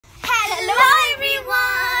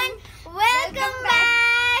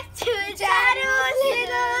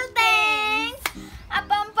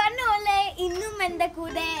എൻ്റെ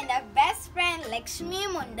കൂടെ എൻ്റെ best friend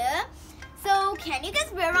ലക്ഷ്മിയും ഉണ്ട്. So can you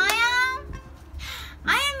guess where I am?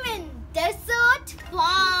 I am in desert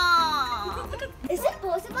farm. Is it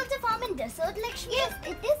possible to farm in desert, Lakshmi? Yes,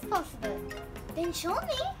 it is possible. Then show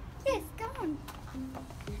me. Yes, come on.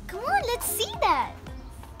 Come on, let's see that.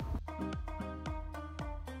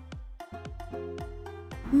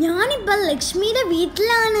 ഞാനിപ്പോൾ ലക്ഷ്മിയുടെ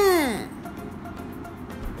വീട്ടിലാണ്.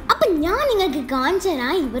 അപ്പൊ ഞാൻ നിങ്ങൾക്ക് കാണിച്ചു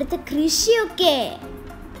തരാം ഇവിടുത്തെ കൃഷിയൊക്കെ.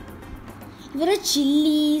 ഇവരുടെ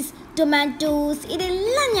ചില്ലീസ്, ടൊമാറ്റോസ്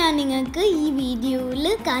ഇതെല്ലാം ഞാൻ നിങ്ങൾക്ക് ഈ വീഡിയോയിൽ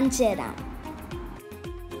കാണിച്ചു തരാം.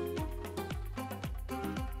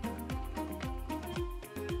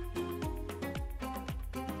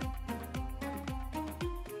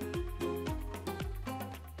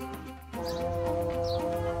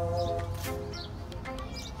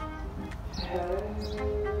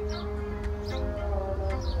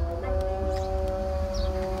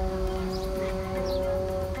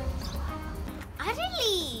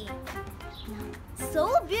 So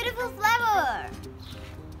beautiful flower.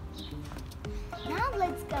 Now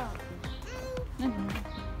let's go.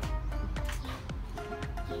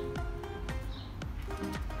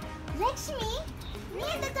 Lakshmi, നീ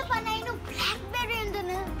എന്താ പറഞ്ഞായിരുന്നു blackberry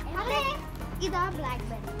ഉണ്ടെന്ന്? അതെ, ഇതാ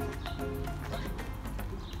blackberry.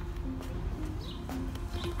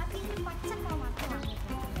 അപ്പൊ ഇത് പച്ചക്ക മാത്രം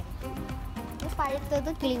വാങ്ങിയിട്ടുണ്ട്. ഇത്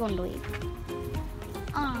പഴുത്തത് കിളി കൊണ്ടുപോയി.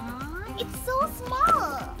 It's so small.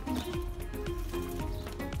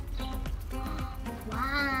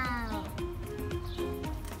 Wow.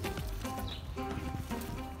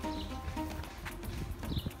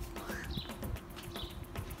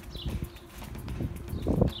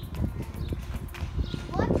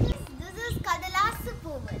 What is this? Is kadalasu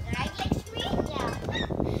poovu, right, Lakshmi? Yeah.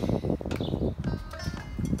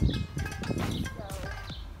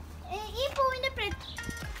 ഈ പൂവിന്റെ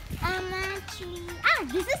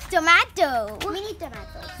this is tomato. Mini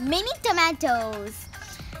tomatoes. Mini tomatoes.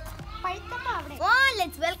 പഴുത്തപ്പ അവിടെ. Oh,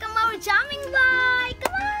 let's welcome our charming boy.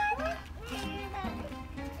 Come on.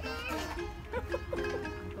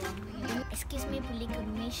 Excuse me, പുള്ളിക്ക്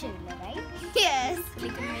ഉന്മേഷമില്ല, right? Yes.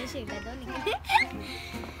 പുള്ളിക്ക് ഉന്മേഷമില്ല, അതോ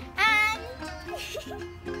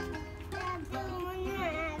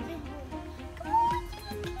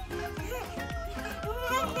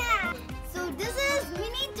So this is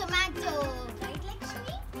mini tomato, right,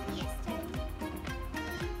 Lakshmi? Yes,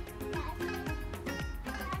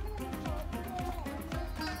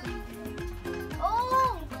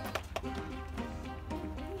 Oh.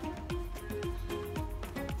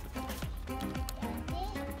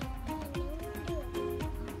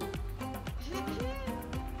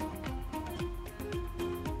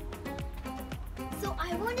 So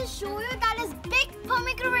I want to show you that is big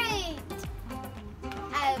pomegranate.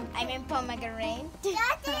 I mean pomegranate.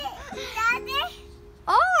 Daddy.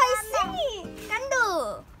 Oh, I see. Kandu.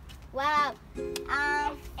 Wow.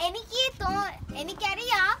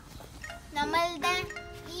 എനിക്കറിയാം നമ്മളുടെ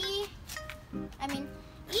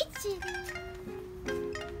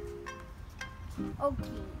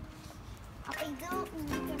okay. അപ്പൊ ഇത്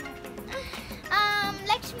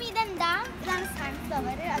ലക്ഷ്മി ഇതെന്താ? ഇതാണ്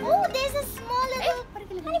sunflower. Oh, there's a small little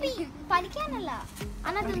honeybee. പഠിക്കാനല്ല,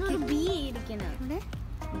 അതിനകത്ത് ഒരു B ഇരിക്കുന്നത്.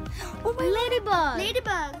 Oh my ladybug.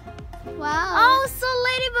 Ladybug. Wow. Oh, so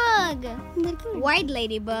ladybug. White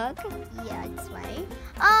ladybug. Yeah, it's white.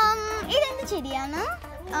 ഇതെന്ത് ചെടിയാണ്?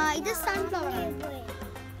 ഇത് sunflower ആണ്.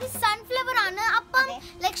 ഇത് സൺഫ്ലവർ ആണ്. അപ്പം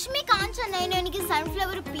ലക്ഷ്മി കാണിച്ചു തന്നതിന് എനിക്ക്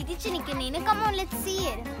സൺഫ്ലവർ പിരിച്ചു നിൽക്കുന്നതിന്. Come on, let's see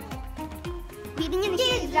it. പിരിഞ്ഞിട്ട്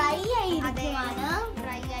dry ആയിരിക്കുവാണ്.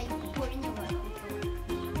 Dry ആയി പൊഴിഞ്ഞു പോയി.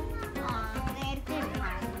 നേരത്തെ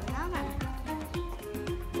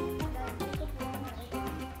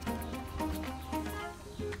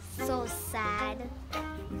So sad.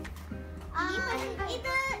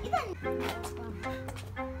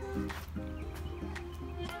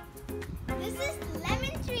 This is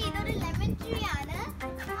lemon tree. ഇതൊരു lemon tree ആണ്.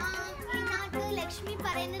 ഇതിനകത്ത് ലക്ഷ്മി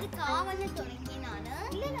പറയുന്നത് കാവന്ന് തുടങ്ങിയാണ്.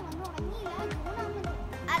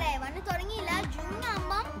 അതെ, വന്ന് തുടങ്ങിയില്ല. ജൂൺ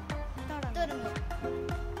ആകുമ്പം തുടങ്ങും.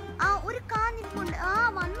 ഒരു കാ നിൽപ്പുണ്ട്.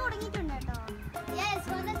 വന്നു തുടങ്ങിയിട്ടുണ്ട് കേട്ടോ. Yes,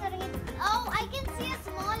 വന്ന് തുടങ്ങി. Oh, I can see a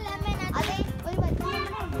small lemon. അതെ, ഒരു വലിയ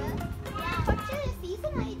lemon ഉണ്ട്. പക്ഷേ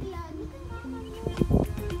സീസൺ ആയിട്ടില്ല.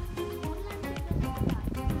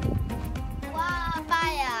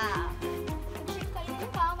 Papaya.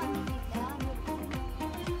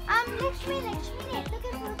 ലക്ഷ്മിന് എന്തൊക്കെ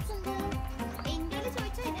ഫ്രൂട്ട്സ് ഉണ്ട്? ഇന്ത്യയിൽ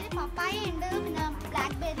ചോദിച്ചാൽ ഇതിൽ പപ്പായ ഉണ്ട്, പിന്നെ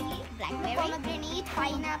blackberry, pomegranate,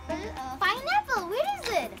 pineapple. Pineapple, where is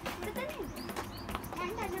it?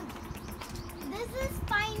 രണ്ടെണ്ണം. This is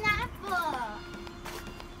pineapple.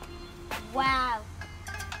 Wow.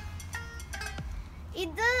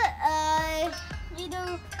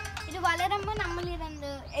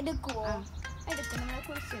 എടുക്കുവോ? എടുക്കും, നമ്മളെ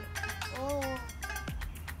കുറിച്ച്. ഓ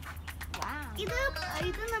ഇത്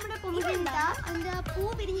നമ്മുടെ പൊമഗ്രനേറ്റ്. അതിന്റെ പൂ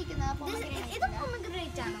പിരിഞ്ഞിരിക്കുന്ന ഇത്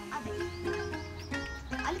പൊമഗ്രനേറ്റ് ആണോ? അതെ,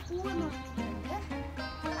 അത് പൂവൊന്നും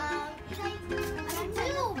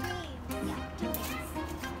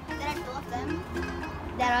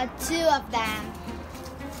There are two of them.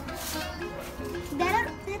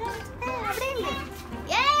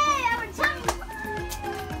 Yay! Our chum.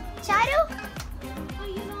 Charu. Oh,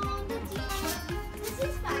 you know this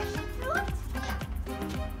is passion fruit.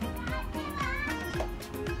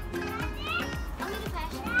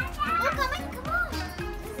 Oh, come on.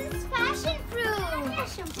 This is passion fruit.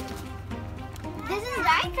 This is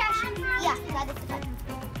right passion fruit. Yeah, that is the passion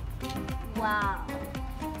fruit. Wow.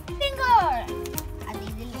 Finger.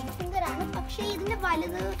 Finger ആണ്, പക്ഷേ ഇതിന്റെ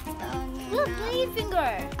വലുത്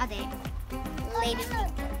finger. അതെ,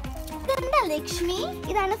 ഇതെന്താ ലക്ഷ്മി?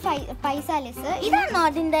 ഇതാണ് പൈസാലിസ്. ഇതാണോ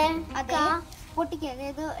അതിന്റെ? അതെ, പൊട്ടിക്കത്.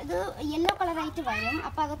 ഇത് യെല്ലോ കളർ ആയിട്ട് വരും,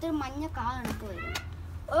 അപ്പൊ അകത്തൊരു മഞ്ഞ കാ കണക്ക് വരും.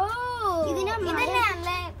 ഓ, ഇതിനല്ലേ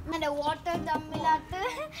മറ്റേ വാട്ടർ തമ്മിലാട്ട്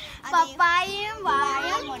പപ്പായയും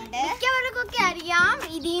വാഴയും ഉണ്ട്. മിക്കവർക്കൊക്കെ അറിയാം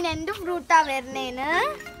ഇതിന് എന്ത് ഫ്രൂട്ടാ വരുന്നേന്ന്.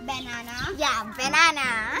 ബനാന. ബനാന.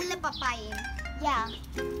 ഇതില് പപ്പായയും.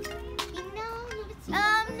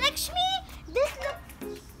 Lakshmi, this look,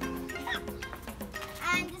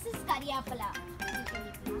 and this is Kariyapala.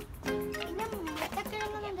 പിന്നെ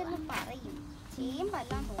മുട്ടക്കിഴങ്ങെന്ന് പറയും,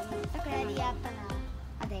 ചേമ്പെല്ലാം തോന്നുന്നു. Kariyapala.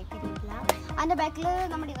 അതെ, കരിയപ്പല. അതിന്റെ ബാക്കില്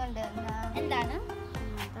നമ്മുടെ ഇതുണ്ട്. എന്താണ്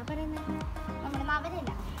എന്താ പറയുന്നത്? നമ്മുടെ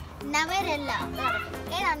നവരല്ല. നവരല്ല.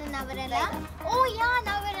 ഏതാണ് നവരല്ല? ഓ യാ,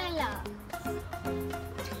 നവരല്ല.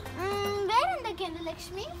 വേറെന്തൊക്കെയുണ്ട്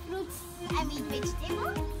Lakshmi? Fruits, I mean vegetable.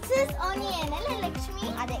 This is onion അല്ലേ ലക്ഷ്മി?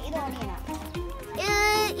 അതെ, ഇത് ഓണിയനാണ്.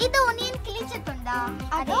 ഇത് ഓണിയൻ കിളിച്ചിട്ടുണ്ടോ?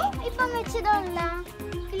 അതോ ഇപ്പം വെച്ചതല്ല?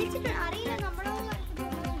 കിളിച്ചിട്ട് അറിയില്ല, നമ്മുടെ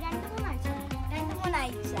 2-3 ആഴ്ച. 2-3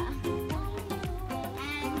 ആഴ്ച.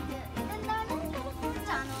 ഇതെന്താണ്?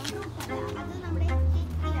 ഫ്രൂട്ട്സ് ആണോ? അത് നമ്മുടെ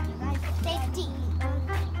തെറ്റിയാണ്.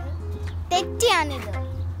 തെറ്റിയാണിത്.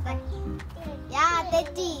 യാ,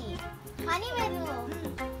 തെറ്റി. ഹണി വരുമോ?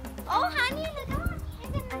 ഓ, ഹണി ഉണ്ട്.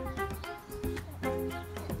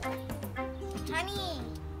 ഹണി.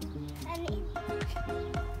 ഹണി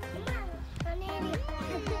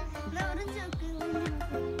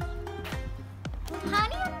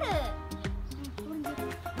ഉണ്ട്.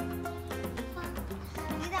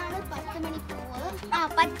 ഇതാണ് 10 മണിപ്പൂവ്.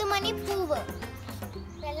 10 മണിപ്പൂവ്.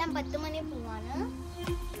 ഇതെല്ലാം 10 മണിപ്പൂവാണ്.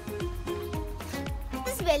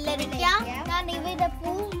 വെള്ളരിക്ക. ഇവിടെ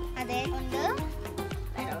പൂ അതെ ഉണ്ട്.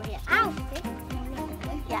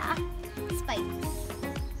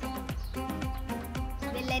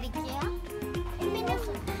 വെള്ളരിക്ക.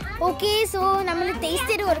 ഓക്കെ, സോ നമ്മൾ ടേസ്റ്റ്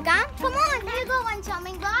ചെയ്ത് കൊടുക്കാം. Come on, we'll go one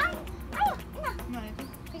charming guy.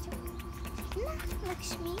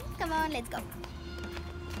 Lakshmi, come on, let's go.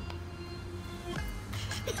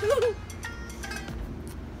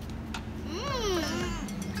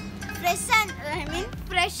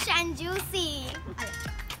 Fresh and juicy.